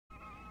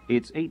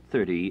It's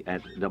 8:30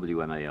 at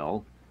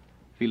WMAL.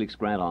 Felix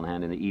Grant on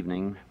hand in the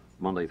evening,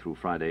 Monday through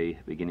Friday,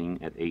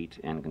 beginning at 8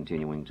 and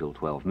continuing till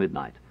 12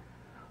 midnight.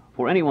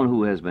 For anyone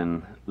who has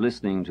been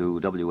listening to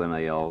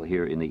WMAL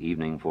here in the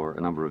evening for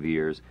a number of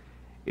years,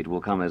 it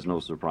will come as no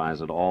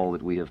surprise at all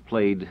that we have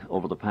played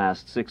over the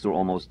past 6 or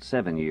almost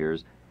 7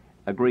 years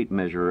a great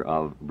measure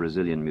of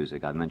Brazilian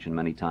music. I've mentioned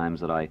many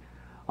times that I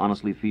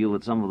honestly feel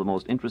that some of the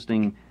most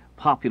interesting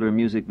popular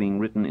music being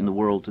written in the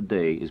world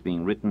today is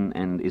being written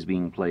and is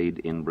being played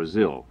in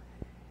Brazil.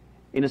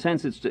 In a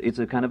sense, it's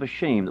a kind of a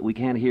shame that we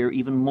can't hear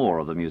even more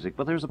of the music,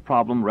 but there's a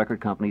problem, record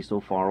companies so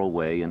far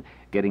away, and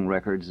getting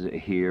records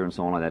here and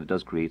so on like that, it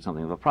does create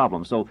something of a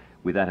problem. So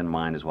with that in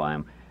mind is why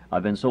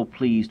I've been so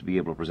pleased to be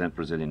able to present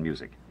Brazilian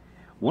music.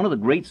 One of the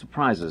great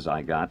surprises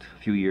I got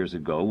a few years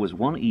ago was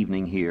one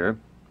evening here.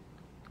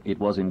 It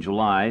was in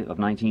July of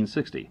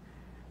 1960.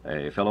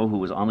 A fellow who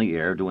was on the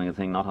air doing a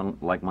thing not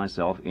unlike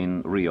myself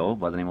in Rio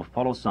by the name of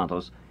Paulo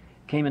Santos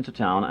came into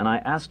town, and I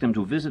asked him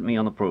to visit me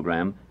on the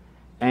program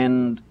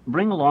and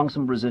bring along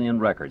some Brazilian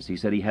records. He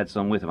said he had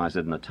some with him. I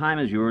said, "And the time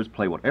is yours,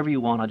 play whatever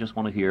you want, I just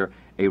want to hear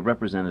a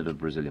representative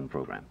Brazilian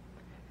program."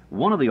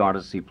 One of the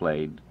artists he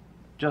played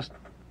just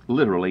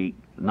literally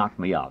knocked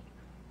me out.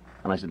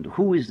 And I said,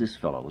 "Who is this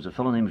fellow?" It was a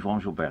fellow named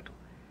João Gilberto.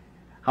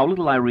 How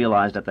little I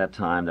realized at that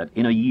time that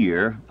in a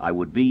year I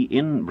would be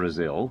in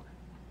Brazil,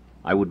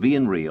 I would be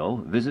in Rio,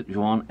 visit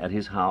João at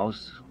his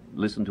house,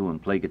 listen to him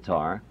play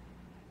guitar,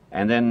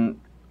 and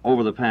then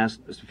over the past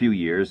few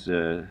years,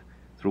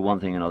 through one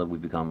thing or another,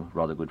 we've become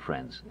rather good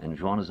friends. And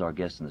João is our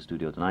guest in the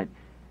studio tonight.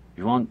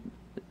 João,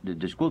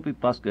 desculpe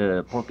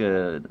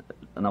porque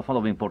não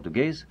falo bem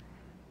português,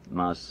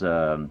 mas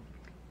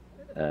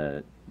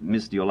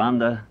Miss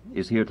Yolanda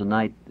is here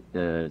tonight,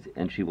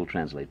 and she will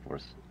translate for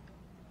us.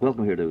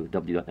 Welcome here to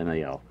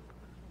WMAL.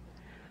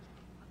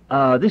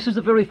 This is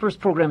the very first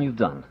program you've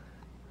done.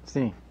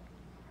 Sim.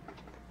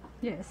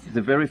 Yes.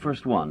 The very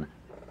first one.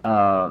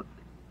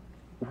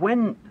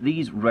 When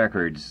these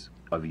records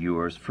of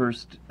yours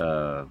first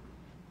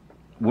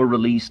were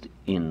released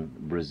in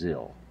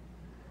Brazil?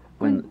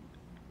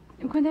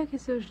 Quando é que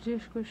seus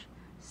discos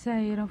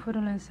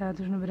foram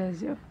lançados no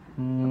Brasil?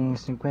 Em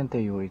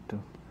 58.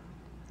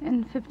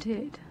 In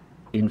 58.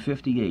 In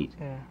 58?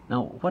 Yeah.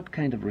 Now, what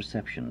kind of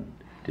reception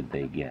did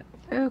they get?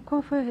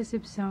 Qual foi a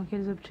recepção que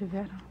eles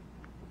obtiveram?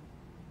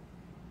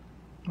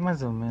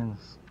 Mais ou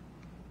menos.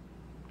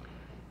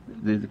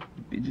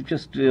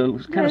 Just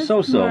kind of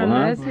so-so,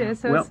 huh? Yes,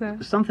 so-so.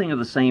 Well, something of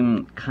the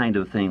same kind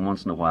of thing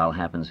once in a while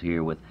happens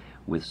here with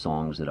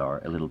songs that are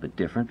a little bit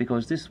different,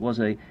 because this was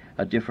a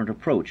different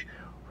approach.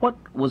 What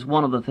was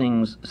one of the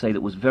things, say,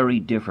 that was very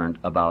different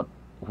about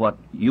what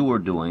you were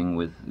doing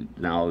with,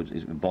 now,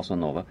 Bossa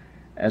Nova,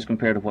 as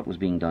compared to what was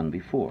being done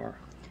before?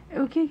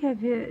 O que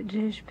havia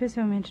de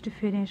especialmente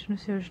diferente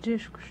nos seus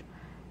discos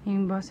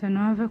em Bossa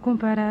Nova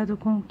comparado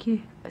com o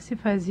que se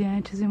fazia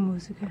antes em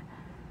música?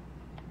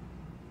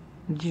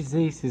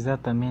 Dizer isso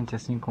exatamente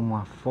assim como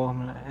uma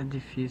fórmula é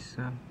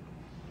difícil,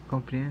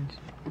 compreende?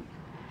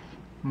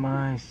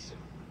 Mas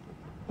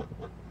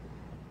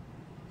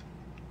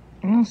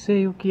não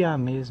sei o que há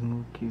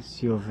mesmo, que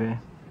se houver.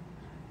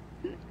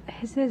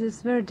 He says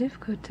it's very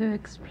difficult to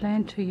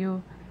explain to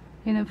you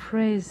in a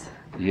phrase.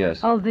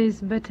 Yes. All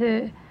this, but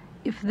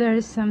if there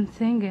is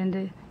something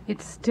and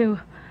it's still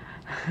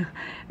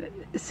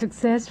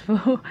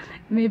successful,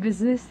 maybe it's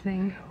this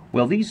thing.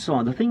 Well, these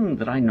songs, the thing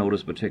that I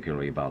notice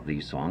particularly about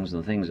these songs,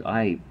 and the things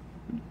I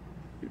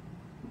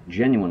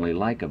genuinely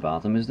like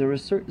about them, is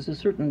there's a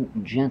certain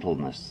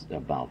gentleness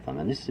about them.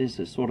 And this is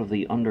sort of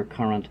the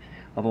undercurrent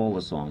of all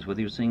the songs,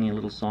 whether you're singing a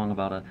little song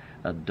about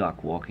a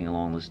duck walking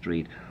along the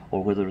street,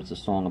 or whether it's a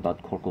song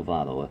about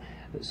Corcovado,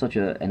 such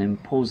an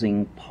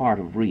imposing part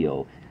of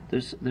Rio.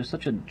 There's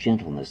such a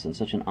gentleness and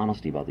such an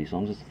honesty about these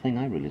songs. It's the thing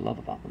I really love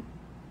about them.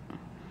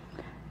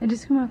 Ele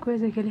diz que uma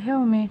coisa que ele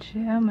realmente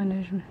ama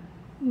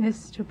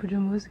nesse tipo de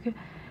música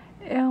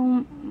é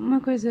uma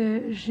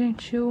coisa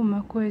gentil,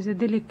 uma coisa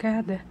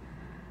delicada,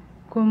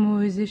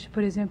 como existe,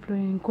 por exemplo,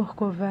 em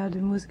Corcovado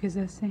e músicas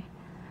assim.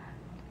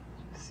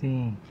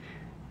 Sim.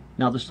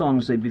 Now, the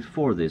songs, say,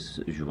 before this,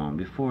 João,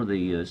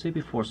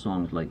 before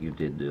songs like you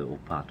did, O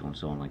Pato and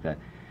so on like that,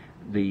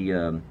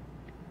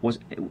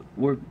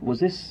 was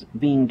this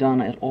being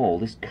done at all,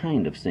 this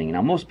kind of singing?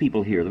 Now, most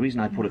people here, the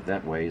reason I put it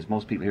that way is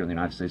most people here in the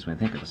United States, when they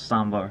think of a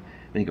samba,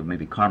 they think of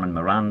maybe Carmen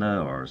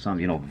Miranda or some,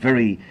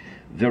 very,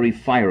 very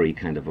fiery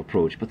kind of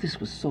approach. But this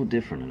was so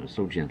different and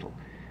so gentle.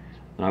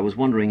 And I was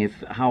wondering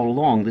how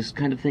long this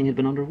kind of thing had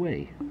been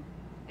underway.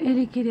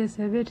 Ele queria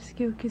saber, disse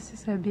que o que se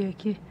sabia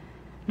aqui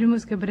de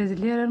música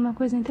brasileira era uma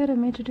coisa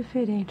inteiramente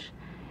diferente.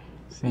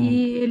 Sim.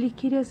 E ele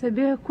queria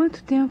saber há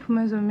quanto tempo,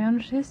 mais ou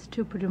menos, esse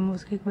tipo de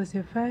música que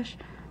você faz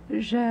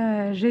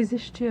já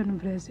existia no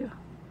Brasil.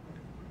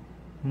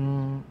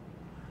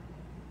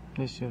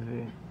 Deixa eu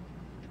ver.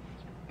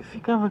 Eu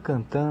ficava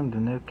cantando,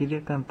 né? Eu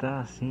queria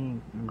cantar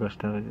assim, eu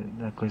gostava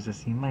da coisa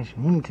assim, mas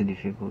muita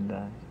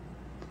dificuldade.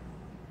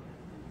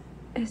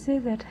 I say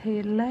that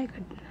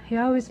he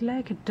always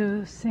liked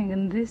to sing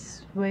in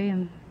this way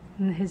and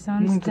in his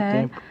own Muito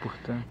style. tempo,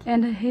 portanto.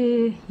 And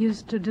he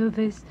used to do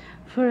this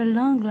for a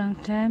long, long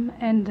time,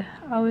 and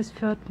always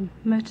felt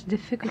much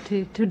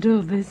difficulty to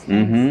do these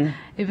things,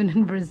 even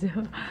in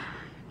Brazil.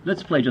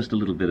 Let's play just a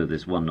little bit of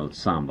this one-note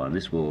samba.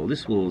 This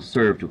will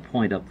serve to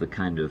point up the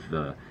kind of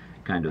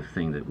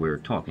thing that we're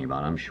talking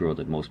about. I'm sure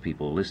that most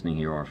people listening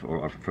here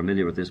are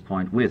familiar at this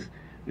point with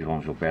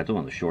João Gilberto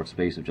in the short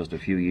space of just a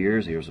few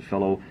years. Here's a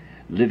fellow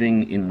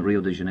living in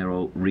Rio de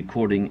Janeiro,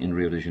 recording in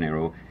Rio de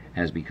Janeiro,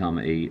 has become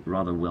a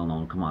rather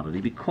well-known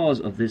commodity because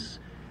of this,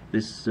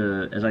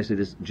 as I say,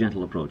 this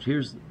gentle approach.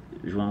 Here's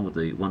João with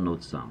the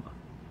one-note samba.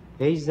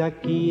 Eis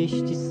aqui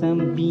este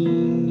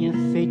sambinha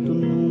feito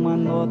numa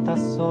nota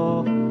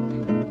só.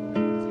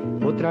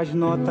 Outras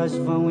notas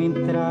vão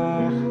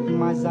entrar,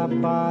 mas a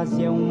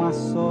base é uma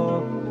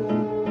só.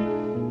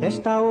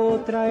 Esta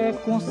outra é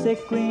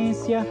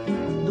consequência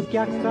do que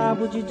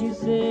acabo de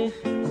dizer.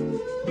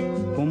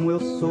 Como eu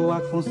sou a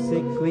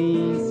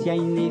consequência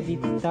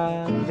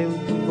inevitável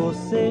de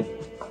você.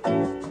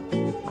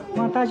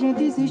 Quanta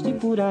gente existe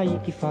por aí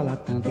que fala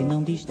tanto e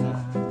não diz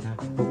nada,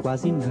 ou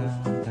quase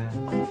nada.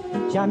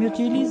 Já me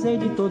utilizei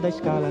de toda a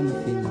escala, no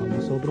final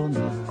não sobrou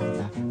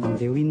nada. Não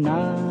deu em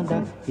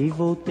nada e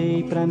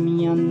voltei pra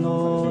minha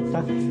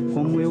nota.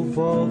 Como eu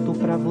volto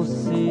pra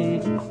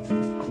você,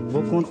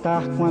 vou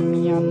contar com a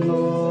minha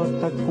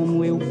nota.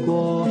 Como eu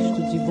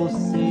gosto de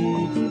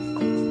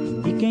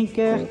você. E quem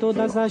quer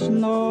todas as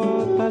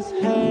notas,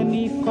 ré,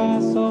 mi,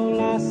 fá, sol,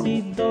 lá,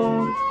 si,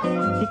 dó,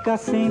 fica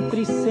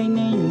sempre sem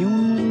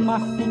nenhuma,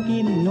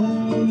 fique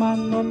numa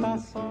nota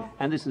só.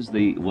 And this is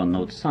the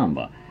one-note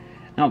samba.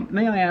 Now,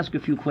 may I ask a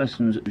few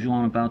questions,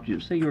 João, about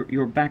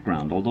your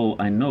background? Although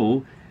I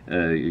know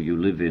you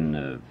live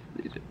in,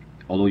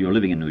 although you're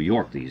living in New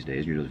York these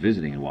days, you're just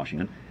visiting in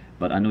Washington,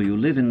 but I know you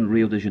live in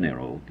Rio de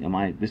Janeiro.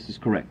 This is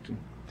correct?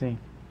 Sim.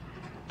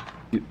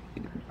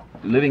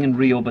 Living in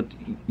Rio, but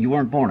you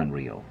weren't born in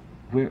Rio.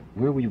 Where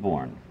were you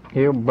born?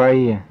 Eu,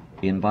 Bahia.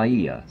 In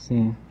Bahia.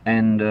 Sim.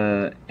 And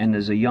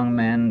as a young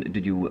man,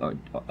 did you?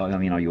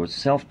 Are you a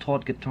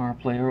self-taught guitar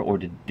player, or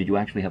did you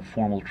actually have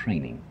formal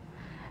training?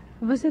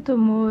 Você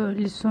tomou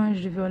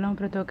lições de violão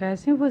para tocar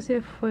assim ou você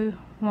foi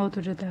um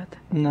autodidata?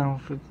 Não,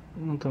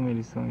 não tomei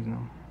lições, não.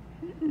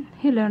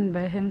 He learned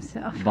by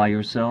himself. By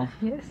yourself?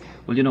 Yes.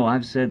 Well,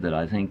 I've said that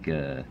I think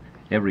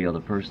every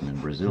other person in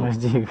Brazil, Mas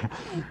diga.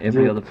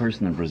 other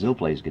person in Brazil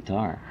plays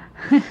guitar.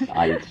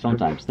 I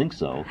sometimes think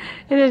so.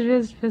 Ele às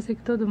vezes pensa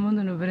que todo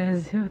mundo no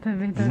Brasil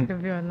também toca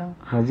violão.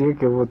 Mas diga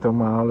que eu vou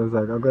tomar aulas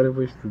agora, eu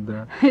vou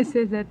estudar. He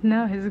says that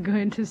now he's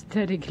going to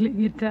study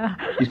guitar.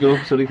 He's going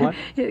to study what?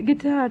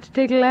 Guitar, to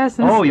take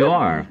lessons. Oh, you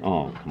are?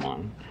 Oh, come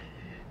on.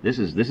 This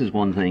is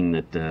one thing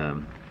that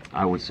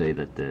I would say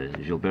that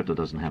Gilberto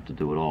doesn't have to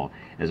do at all.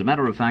 As a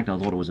matter of fact, I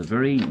thought it was a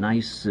very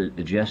nice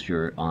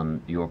gesture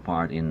on your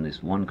part in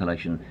this one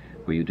collection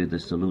where you did the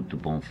salute to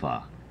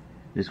Bonfa.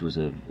 This was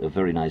a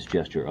very nice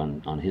gesture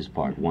on his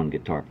part, one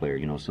guitar player,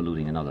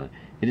 saluting another.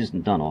 It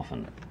isn't done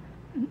often.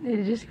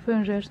 Ele disse que foi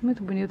um gesto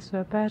muito bonito de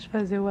sua parte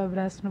fazer o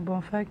abraço no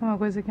Bonfá, que é uma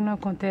coisa que não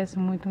acontece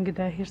muito um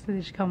guitarrista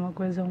dedicar uma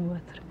coisa a um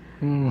outro.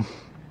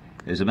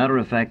 As a matter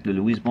of fact,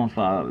 Luis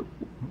Bonfa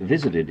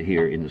visited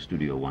here in the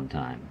studio one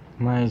time.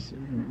 Mas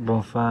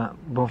Bonfá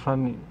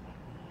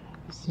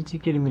senti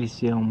que ele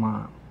merecia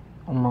uma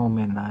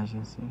homenagem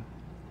assim.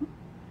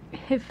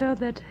 He felt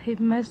that he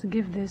must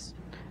give this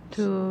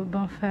to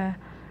Bonfá,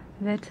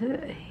 that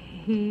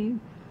he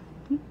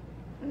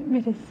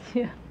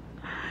merecia.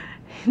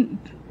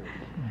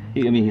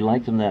 He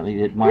liked him that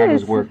he admired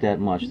his work that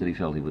much that he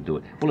felt he would do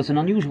it. Well, it's an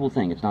unusual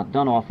thing. It's not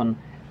done often.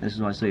 This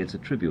is why I say it's a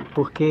tribute.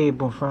 Porque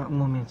Bonfá,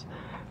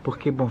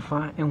 porque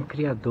Bonfá é um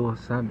criador,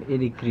 sabe?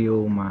 Ele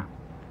criou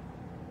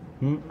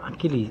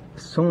aquele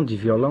som de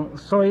violão,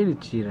 só ele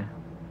tira,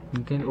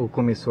 entende? Ou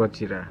começou a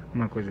tirar,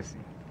 uma coisa assim.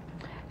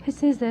 He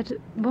says that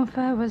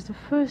Bonfá was the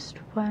first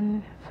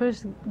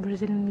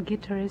Brazilian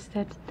guitarist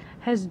that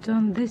has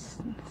done this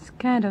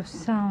kind of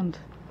sound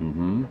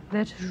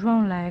that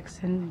João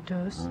likes and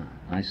does.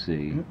 I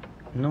see.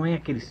 Não é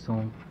aquele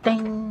som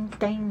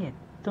é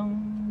tão,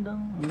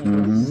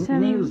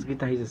 nem os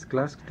guitarristas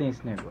clássicos têm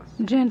esse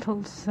negócio.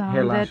 Gentle sound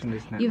Relaxam that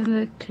nesse negócio.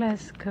 even the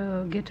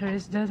classical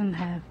guitarist doesn't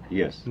have.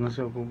 Yes. Não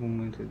se ocupa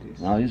muito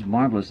disso. Now, he's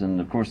marvelous,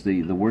 and of course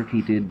the work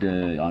he did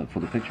for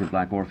the picture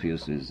Black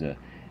Orpheus is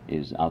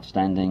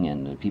outstanding,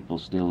 and people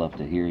still love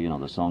to hear,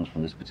 the songs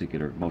from this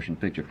particular motion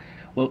picture.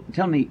 Well,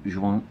 tell me,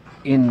 João,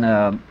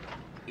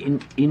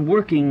 in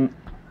working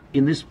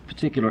in this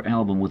particular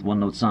album with One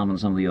Note Samba and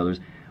some of the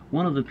others,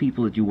 one of the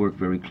people that you work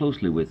very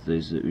closely with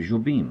is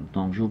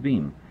Tom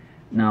Jobim.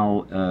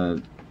 Now,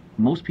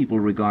 most people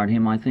regard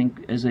him, I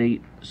think, as a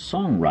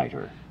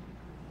songwriter,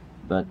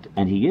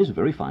 and he is a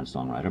very fine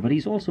songwriter, but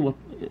he's also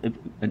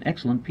an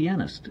excellent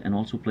pianist and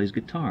also plays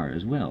guitar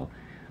as well.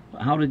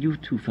 How did you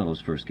two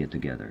fellows first get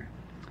together?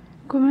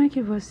 Como é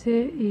que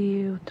você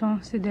e o Tom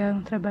se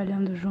deram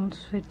trabalhando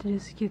juntos? Ele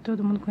disse que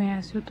todo mundo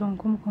conhece o Tom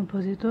como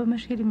compositor,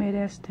 mas que ele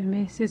merece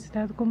também ser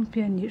citado como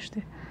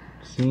pianista.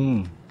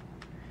 Sim.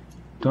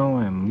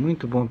 Tom é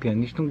muito bom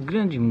pianista, um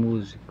grande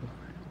músico.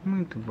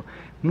 Muito bom.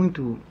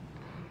 Muito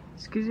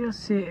Se quiser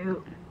ser,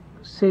 eu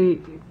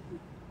sei,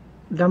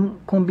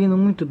 combino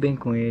muito bem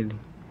com ele.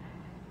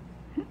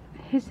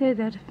 He said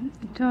that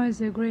João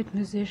is a great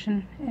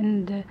musician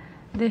and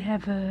they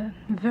have a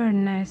very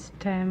nice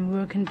time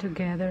working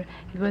together.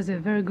 It was a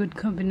very good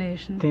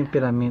combination.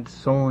 Temperamento,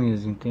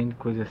 sonhos, entende?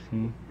 Coisa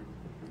assim.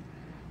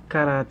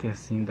 Caráter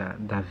assim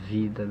da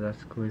vida,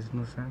 das coisas,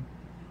 não sabe?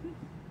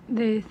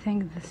 They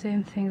think the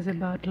same things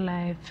about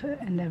life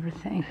and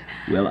everything.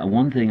 Well,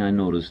 one thing I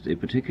noticed,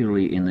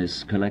 particularly in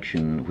this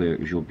collection where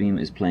Jobim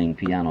is playing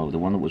piano, the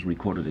one that was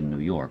recorded in New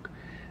York,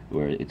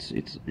 where it's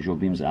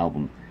Jobim's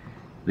album,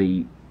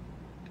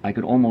 I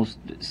could almost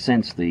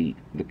sense the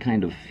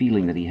kind of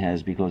feeling that he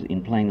has, because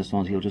in playing the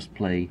songs he'll just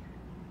play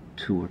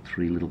 2 or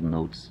 3 little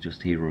notes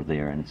just here or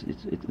there, and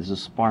there's a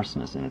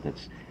sparseness in it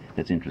that's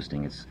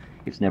interesting.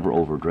 It's never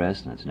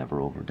overdressed and it's never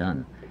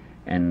overdone.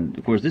 And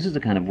of course this is the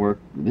kind of work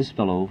this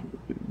fellow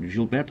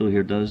Gilberto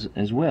here does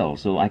as well,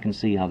 so I can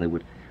see how they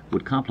would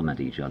complement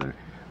each other.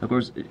 Of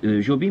course,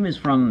 Jobim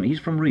he's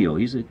from Rio.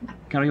 He's a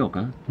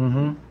Carioca.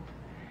 Mm-hmm.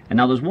 And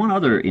now there's one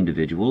other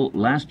individual.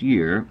 Last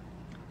year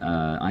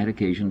I had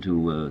occasion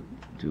to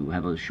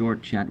have a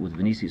short chat with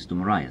Vinicius de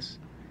Moraes,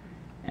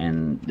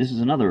 and this is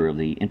another of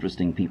the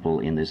interesting people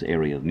in this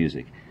area of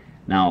music.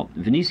 Now,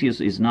 Vinicius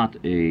is not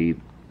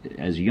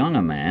as young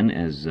a man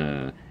as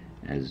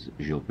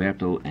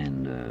Gilberto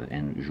and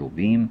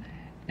Jobim,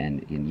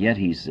 and yet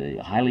he's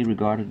highly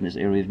regarded in this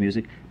area of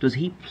music. Does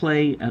he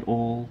play at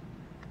all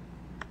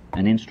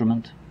an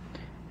instrument?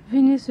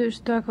 Vinicius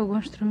toca algum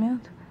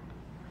instrumento?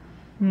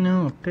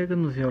 Não, pega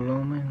no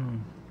violão, mas não.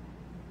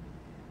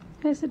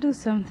 He has to do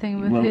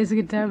something with his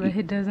guitar, but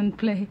he doesn't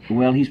play.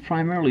 Well, he's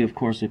primarily, of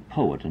course, a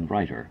poet and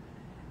writer.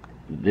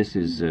 This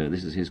is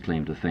his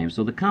claim to fame.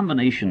 So the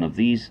combination of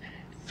these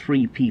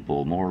 3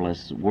 people, more or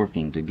less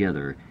working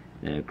together,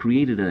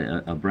 created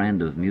a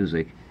brand of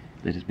music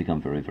that has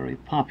become very, very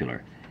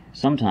popular.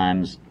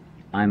 Sometimes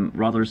I'm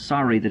rather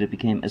sorry that it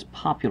became as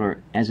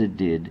popular as it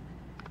did,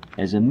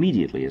 as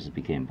immediately as it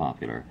became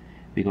popular,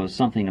 because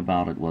something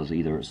about it was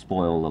either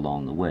spoiled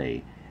along the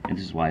way. And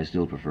this is why I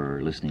still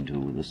prefer listening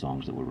to the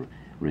songs that were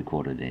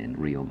recorded in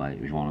Rio by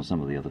João and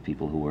some of the other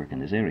people who work in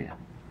this area.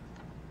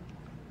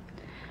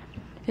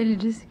 Ele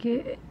disse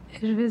que,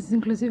 às vezes,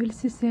 inclusive, ele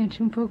se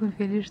sente um pouco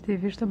infeliz de ter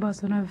visto a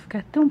bossa nova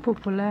ficar tão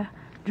popular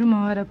de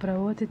uma hora para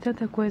outra e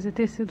tanta coisa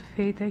ter sido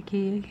feita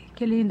aqui,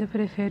 que ele ainda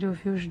prefere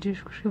ouvir os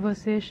discos que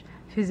vocês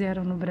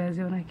fizeram no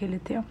Brasil naquele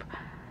tempo.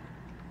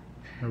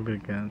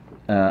 Obrigado.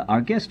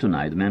 Our guest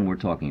tonight, the man we're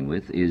talking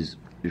with, is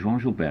João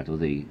Gilberto,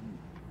 the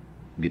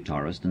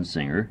guitarist and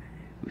singer.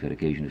 We've had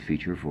occasion to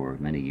feature for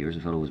many years.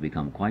 The fellow has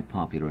become quite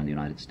popular in the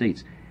United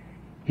States.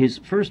 His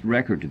first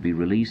record to be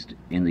released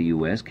in the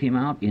U.S. came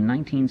out in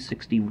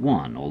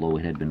 1961, although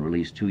it had been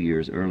released 2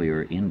 years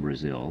earlier in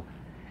Brazil.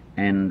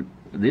 And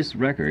this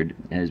record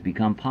has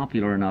become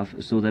popular enough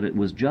so that it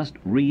was just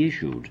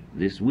reissued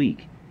this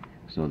week.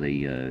 So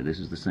this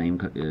is the same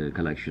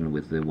collection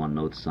with the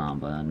one-note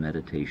samba and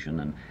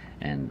meditation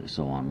and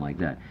so on like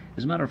that.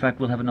 As a matter of fact,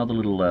 we'll have another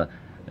little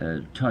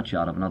touch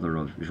out of another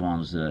of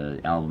João's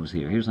albums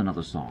here. Here's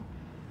another song.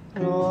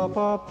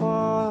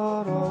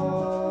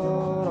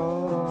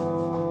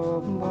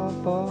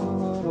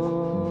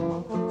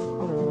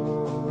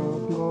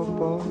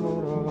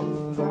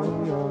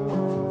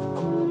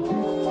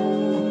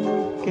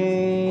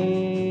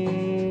 Quem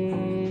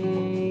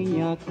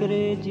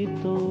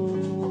acreditou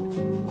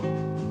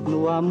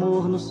no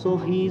amor, no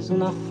sorriso,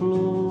 na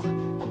flor,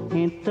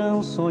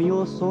 então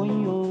sonhou,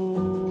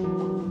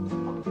 sonhou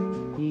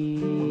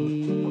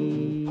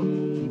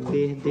e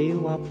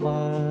perdeu a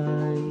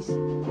paz.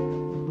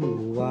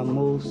 O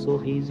amor, o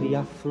sorriso e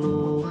a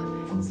flor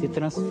se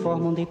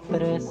transformam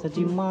depressa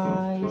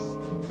demais.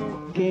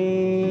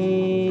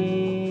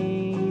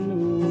 Quem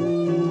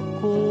no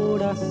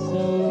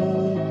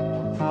coração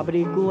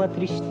abrigou a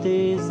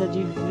tristeza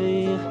de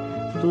ver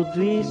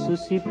tudo isso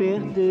se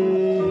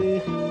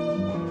perder,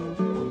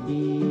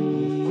 e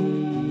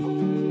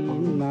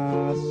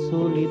na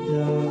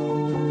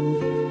solidão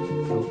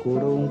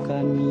procurou um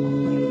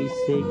caminho e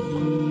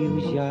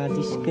seguiu, já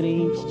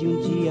descrente de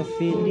um dia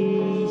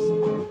feliz.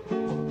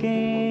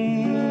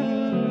 Quem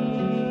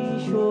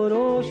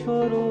chorou,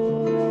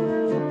 chorou,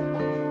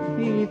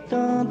 e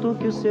tanto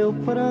que o seu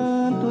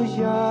pranto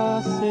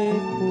já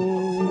secou.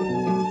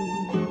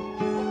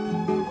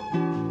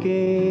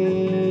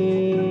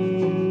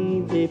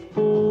 Quem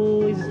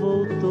depois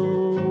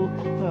voltou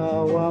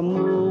ao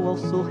amor, ao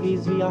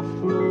sorriso e à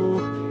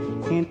flor,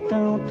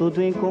 então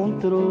tudo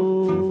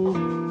encontrou,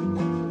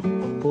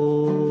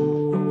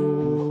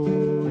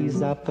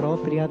 pois a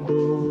própria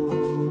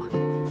dor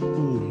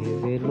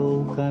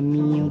revelou o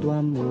caminho do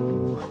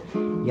amor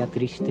e a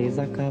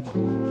tristeza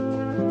acabou.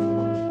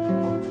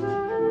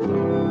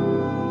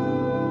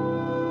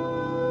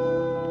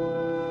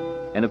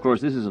 And of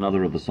course, this is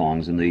another of the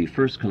songs in the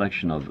first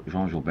collection of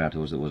João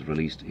Gilberto's that was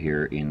released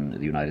here in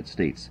the United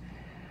States.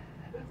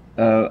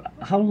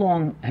 How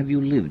long have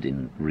you lived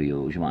in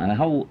Rio,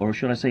 João? Or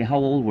should I say, how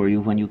old were you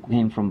when you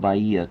came from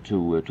Bahia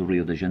to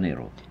Rio de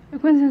Janeiro?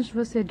 Quantos anos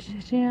você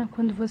tinha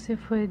quando você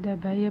foi da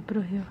Bahia para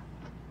o Rio?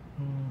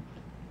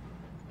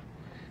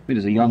 He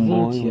was a young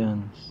 20 boy.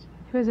 anos.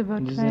 He was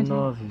about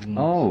 19, 20. 20.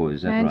 Oh,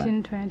 is that right?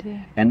 19,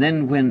 20. And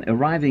then when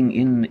arriving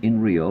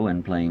in Rio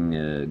and playing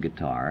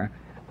guitar,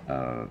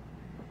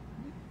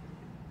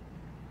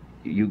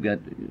 you got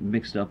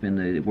mixed up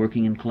in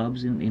working in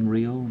clubs in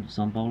Rio,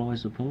 São Paulo, I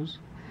suppose?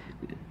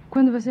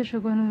 Quando você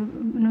chegou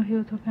no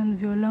Rio tocando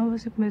violão,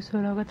 você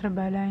começou logo a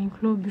trabalhar em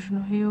clubes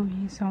no Rio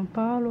e em São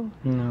Paulo?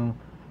 Não,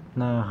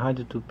 na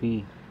Rádio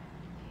Tupi,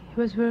 He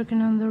was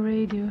working on the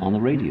radio. On the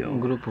radio. um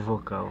grupo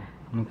vocal,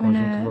 no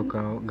conjunto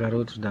vocal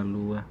Garotos da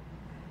Lua.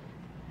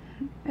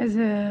 As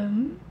a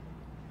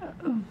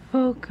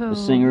vocal A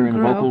singer in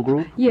a vocal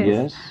group?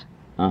 Yes.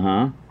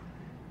 Uh-huh.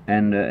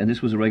 And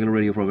this was a regular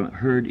radio program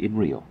heard in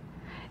Rio.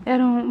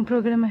 Era um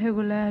programa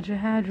regular de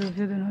rádio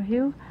ouvido no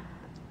Rio?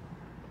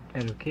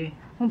 Era o quê?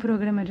 Um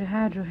programa de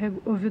rádio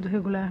ouvido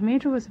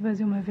regularmente ou você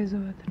fazia uma vez ou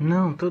outra?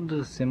 Não,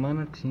 toda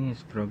semana tinha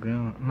esse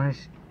programa,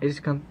 mas eles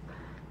cantam.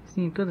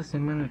 Sim, toda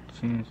semana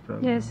tinha esse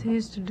programa. Yes, he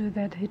used to do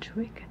that each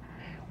week.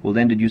 Well,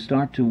 then, did you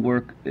start to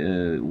work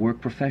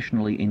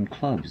professionally in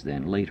clubs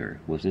then later?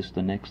 Was this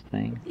the next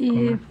thing?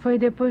 E foi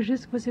depois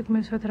disso que você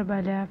começou a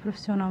trabalhar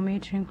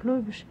profissionalmente em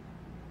clubes?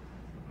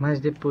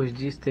 Mas depois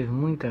disso teve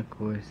muita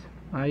coisa.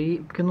 Aí,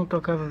 porque eu não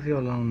tocava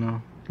violão,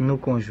 não, no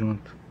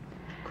conjunto.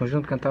 O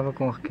conjunto cantava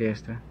com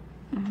orquestra.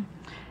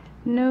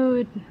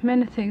 No,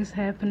 many things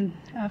happened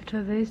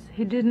after this.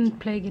 He didn't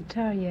play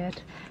guitar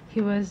yet. He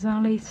was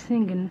only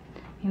singing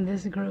in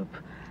this group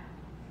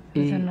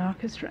with an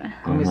orchestra.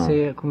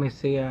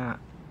 Comecei a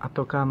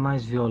tocar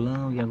mais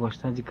violão e a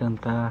gostar de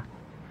cantar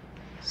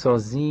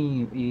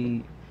sozinho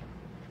e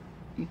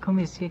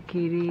comecei a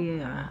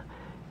querer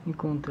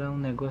encontrar um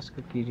negócio que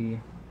eu queria.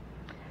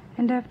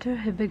 And after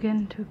he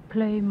began to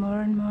play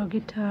more and more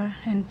guitar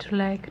and to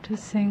like to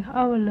sing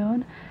all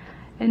alone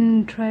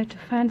and try to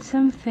find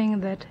something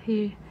that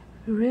he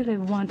really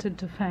wanted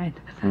to find.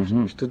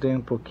 Estudei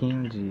um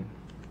pouquinho de...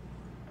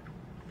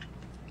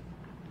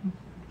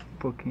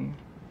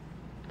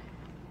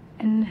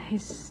 And he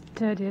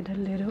studied a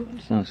little.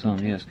 Some,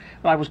 yes.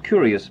 Well, I was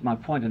curious. My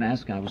point in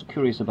asking, I was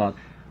curious about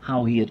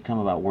how he had come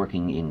about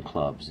working in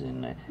clubs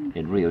in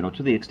Rio. You know,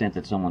 to the extent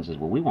that someone says,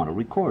 "Well, we want to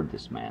record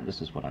this man."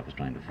 This is what I was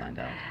trying to find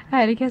out.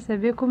 Ele quer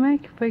saber como é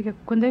que foi,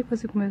 quando é que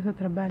você começou a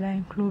trabalhar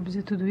em clubes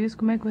e tudo isso,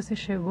 como é que você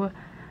chegou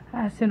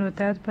a ser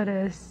notado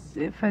para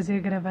fazer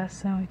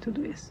gravação e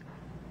tudo isso.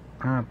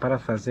 Para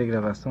fazer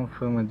gravação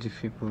foi uma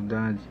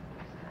dificuldade,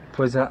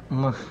 pois a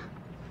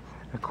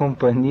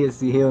companhia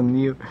se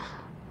reuniu,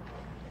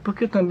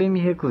 porque eu também me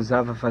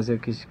recusava a fazer o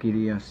que eles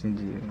queriam, assim,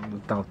 do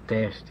tal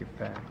teste,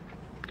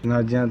 que não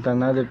adianta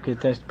nada, porque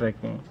teste para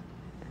quem?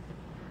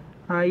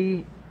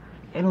 Aí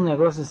era um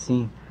negócio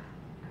assim,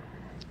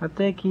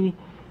 até que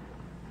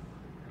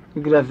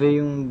eu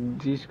gravei um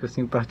disco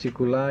assim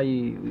particular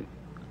e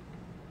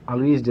a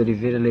Luiz de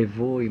Oliveira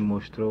levou e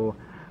mostrou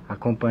a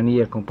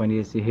companhia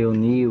se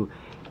reuniu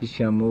e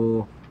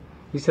chamou,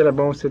 isso era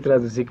bom você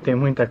traduzir que tem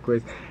muita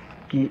coisa,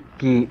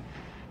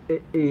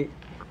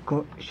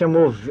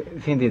 chamou o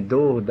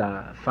vendedor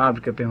da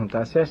fábrica,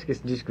 perguntar, você acha que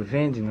esse disco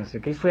vende, não sei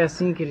o que, e foi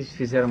assim que eles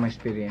fizeram uma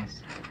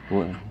experiência.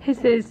 He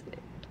says,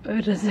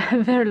 it was a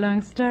very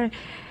long story.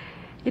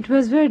 It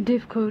was very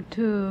difficult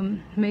to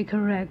make a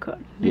record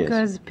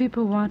because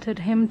people wanted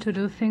him to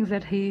do things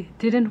that he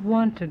didn't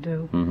want to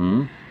do.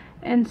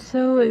 And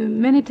so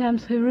many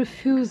times he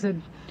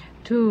refused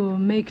to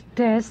make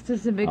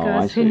tests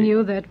because he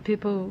knew that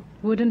people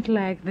wouldn't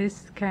like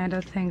this kind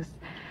of things.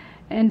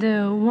 And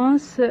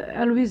once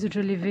Aloysio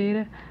de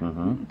Oliveira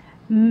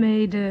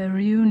made a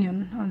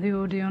reunion on the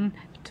Odeon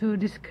to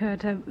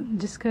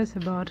discuss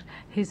about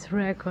his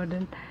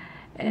record,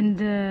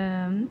 and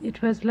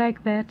it was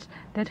like that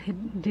he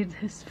did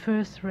his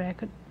first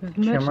record with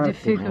much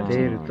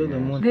difficulty. Todo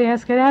mundo. They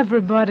asked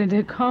everybody in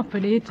the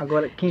company.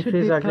 Agora, quem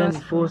fez a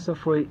grande força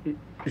foi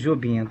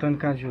Jobim, Antônio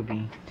Carlos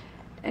Jobim.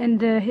 And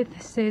he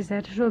says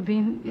that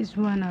Jobim is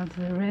one of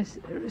the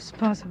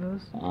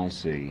responsibles. I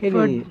see.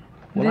 Ele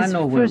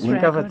This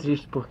ficava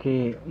triste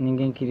porque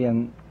ninguém queria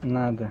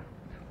nada.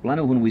 Well, I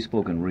know when we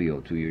spoke in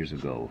Rio 2 years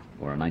ago,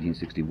 or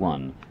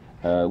 1961,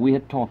 we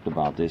had talked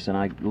about this, and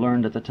I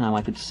learned at the time,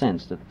 I could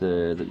sense that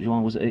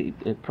João was a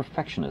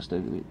perfectionist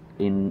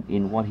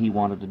in what he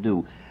wanted to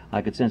do.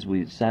 I could sense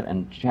we sat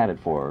and chatted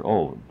for,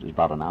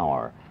 about an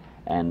hour,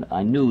 and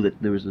I knew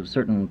that there was a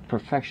certain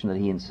perfection that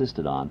he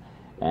insisted on,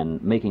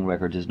 and making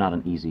records is not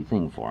an easy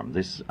thing for him.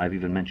 I've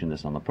even mentioned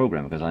this on the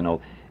program, because I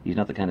know he's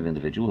not the kind of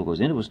individual who goes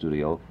into a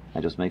studio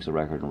and just makes a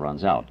record and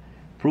runs out.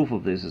 Proof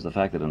of this is the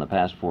fact that in the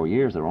past 4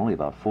 years, there are only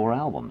about 4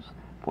 albums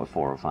for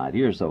 4 or 5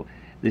 years, so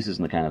this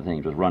isn't the kind of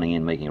thing just running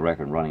in, making a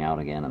record, and running out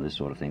again, and this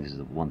sort of thing. This is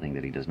the one thing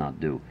that he does not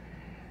do.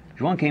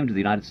 João came to the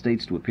United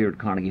States to appear at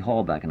Carnegie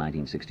Hall back in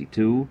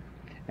 1962,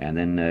 and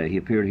then he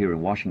appeared here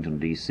in Washington,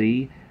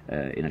 D.C.,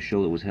 in a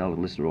show that was held at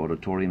Lister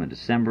Auditorium in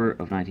December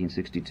of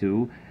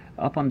 1962.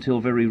 Up until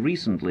very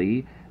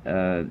recently,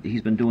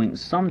 he's been doing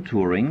some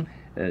touring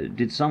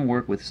did some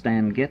work with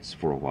Stan Getz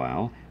for a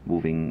while,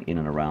 moving in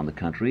and around the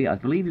country. I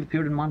believe you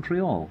appeared in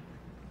Montreal.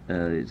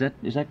 Is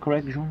that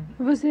correct, João?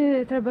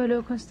 Você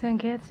trabalhou com Stan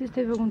Getz e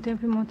esteve algum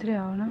tempo em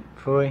Montreal, não?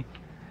 Foi.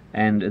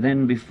 And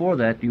then before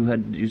that,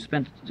 you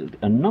spent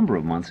a number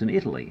of months in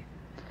Italy.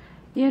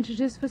 E antes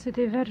disso você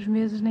teve vários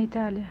meses na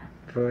Itália.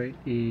 Foi.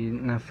 E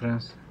na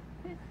França.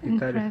 In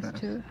Itália e France França.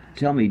 too.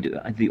 Tell me,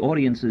 the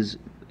audiences,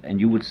 and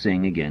you would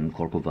sing again,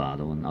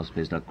 Corcovado and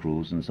Aspes da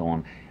Cruz and so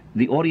on,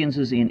 the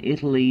audiences in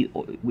Italy,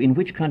 in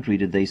which country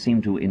did they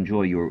seem to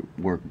enjoy your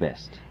work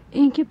best?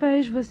 Em que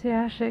país você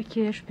acha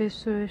que as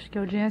pessoas, que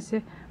a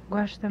audiência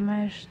gosta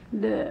mais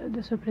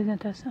da sua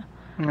apresentação?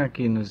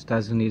 Aqui nos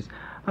Estados Unidos.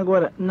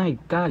 Agora, na In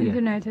the Itália,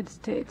 United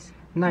States.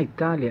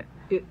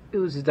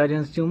 Os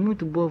italianos tinham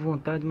muito boa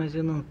vontade, mas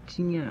eu não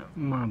tinha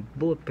uma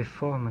boa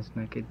performance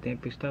naquele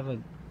tempo. Eu estava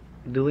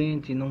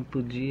doente, não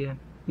podia.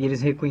 E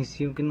eles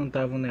reconheciam que não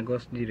estava um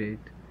negócio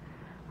direito.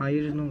 Aí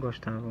eles não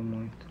gostavam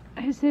muito.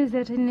 He says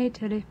that in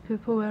Italy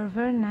people were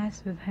very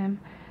nice with him,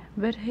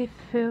 but he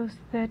feels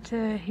that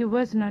he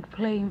was not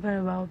playing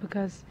very well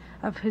because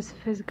of his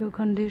physical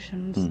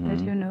conditions,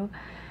 that you know.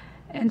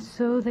 And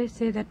so they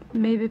say that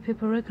maybe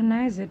people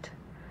recognize it,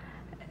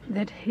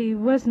 that he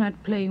was not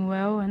playing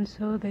well, and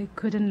so they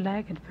couldn't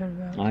like it very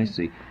well. I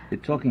see.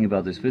 Talking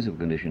about this physical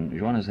condition,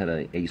 João has had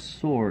a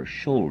sore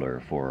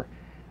shoulder for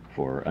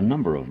a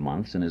number of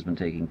months and has been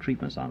taking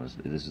treatments on it.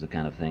 This is the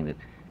kind of thing that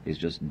is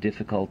just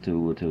difficult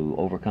to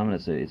overcome,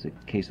 and it's a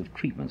case of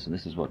treatments, and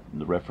this is what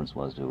the reference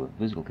was to a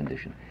physical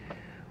condition.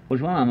 Well,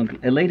 João, I'm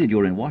elated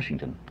you're in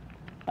Washington.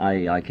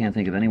 I can't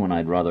think of anyone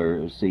I'd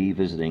rather see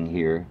visiting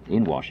here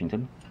in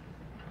Washington.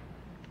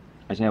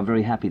 I say I'm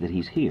very happy that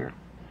he's here.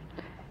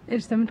 Eu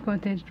estou muito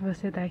contente de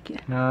você estar aqui.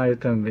 Ah, eu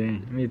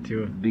também. Me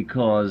too.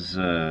 Because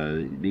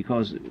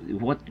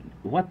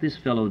what this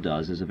fellow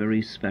does is a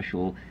very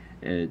special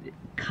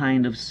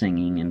kind of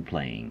singing and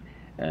playing.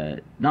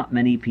 Not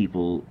many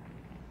people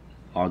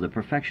are the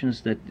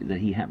perfectionists that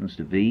he happens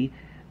to be.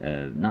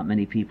 Not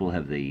many people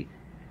have the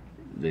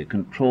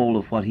control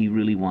of what he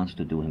really wants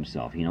to do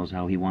himself. He knows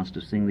how he wants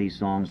to sing these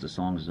songs. The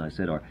songs, as I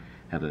said,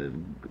 have a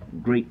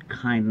great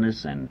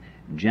kindness and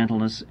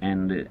gentleness,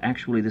 and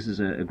actually this is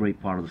a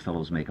great part of the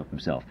fellow's makeup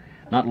himself.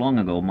 Not long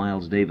ago,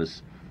 Miles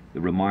Davis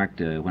remarked,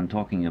 when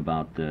talking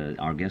about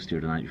our guest here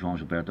tonight, João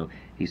Gilberto,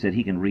 he said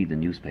he can read the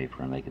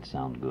newspaper and make it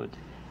sound good.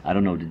 I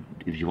don't know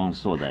if João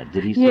saw that.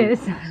 Did he say?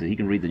 Yes. So he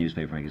can read the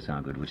newspaper and make it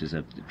sound good, which is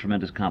a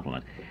tremendous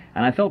compliment.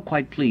 And I felt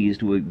quite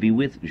pleased to be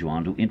with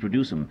João to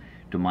introduce him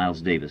to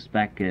Miles Davis.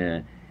 Back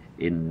in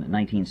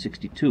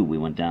 1962, we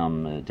went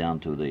down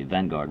to the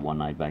Vanguard one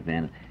night back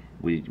then.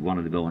 We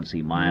wanted to go and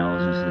see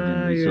Miles,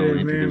 and we so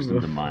introduced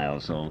him to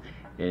Miles. So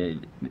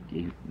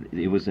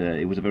it was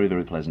a very,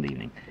 very pleasant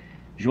evening.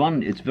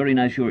 João, it's very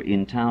nice you're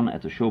in town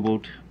at the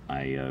Showboat.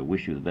 I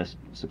wish you the best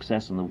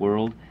success in the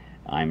world.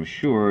 I'm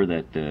sure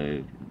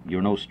that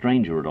you're no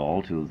stranger at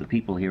all to the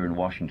people here in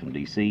Washington,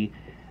 D.C.,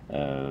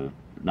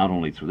 not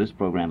only through this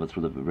program, but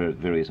through the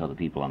various other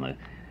people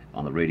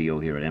on the radio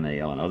here at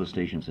MAL and other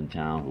stations in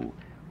town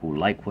who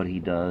like what he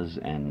does,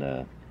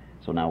 and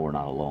so now we're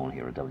not alone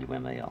here at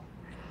WMAL.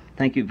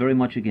 Thank you very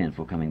much again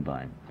for coming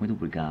by. Muito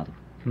obrigado.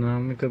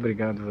 Não, muito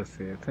obrigado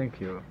você. Thank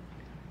you.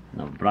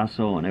 An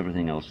abrazo and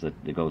everything else that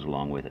goes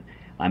along with it.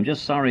 I'm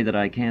just sorry that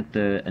I can't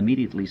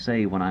immediately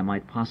say when I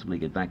might possibly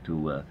get back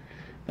to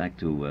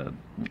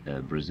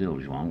Brazil,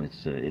 João.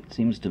 It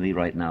seems to me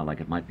right now like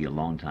it might be a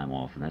long time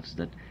off, and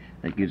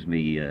that gives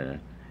me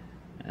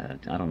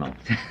I don't know.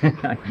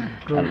 I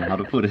don't know how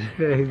to put it.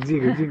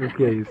 Diga o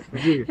que é isso.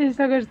 Diga. Ele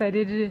só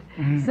gostaria de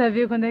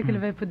saber quando é que ele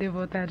vai poder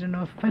voltar de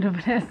novo para o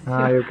Brasil.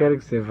 Ah, eu quero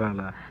que você vá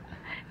lá.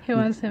 He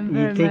wants him E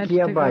very tem much que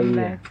ir à to go Bahia.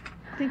 back.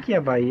 Tem que ir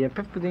à Bahia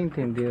para poder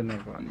entender o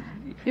negócio.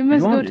 You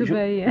must go to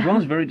Bahia.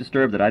 João's very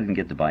disturbed that I didn't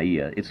get to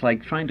Bahia. It's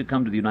like trying to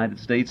come to the United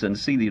States and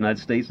see the United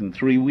States in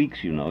 3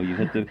 weeks, you know. You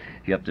have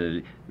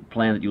to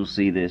plan that you'll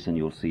see this and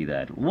you'll see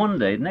that. One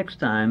day, next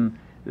time,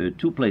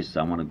 2 places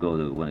I want to go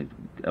to. When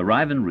I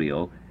arrive in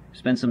Rio,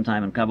 spend some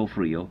time in Cabo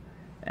Frio,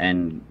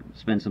 and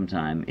spend some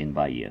time in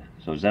Bahia.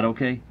 So is that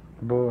okay?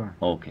 Boa.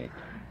 Okay.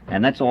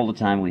 And that's all the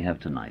time we have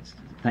tonight.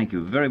 Thank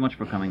you very much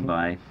for coming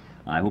by.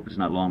 I hope it's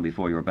not long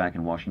before you're back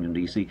in Washington,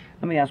 D.C.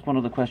 Let me ask one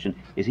other question.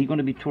 Is he going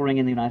to be touring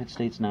in the United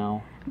States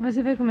now?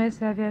 Você vai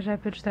começar a viajar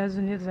pelos Estados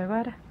Unidos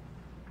agora?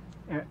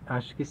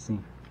 Acho que sim.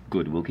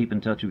 Good. We'll keep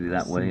in touch with you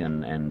that way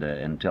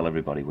and tell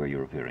everybody where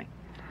you're appearing.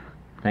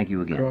 Thank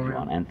you again,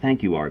 João. And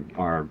thank you,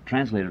 our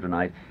translator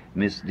tonight,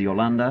 Miss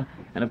Deolanda.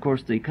 And, of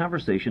course, the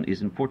conversation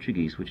is in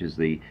Portuguese, which is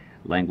the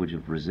language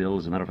of Brazil.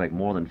 As a matter of fact,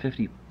 more than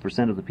 50%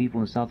 of the people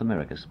in South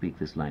America speak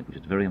this language.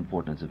 It's very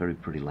important. It's a very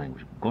pretty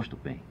language. Gosto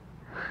bem.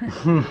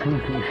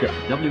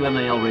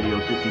 WMAL Radio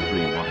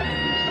 63 in Washington,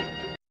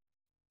 D.C.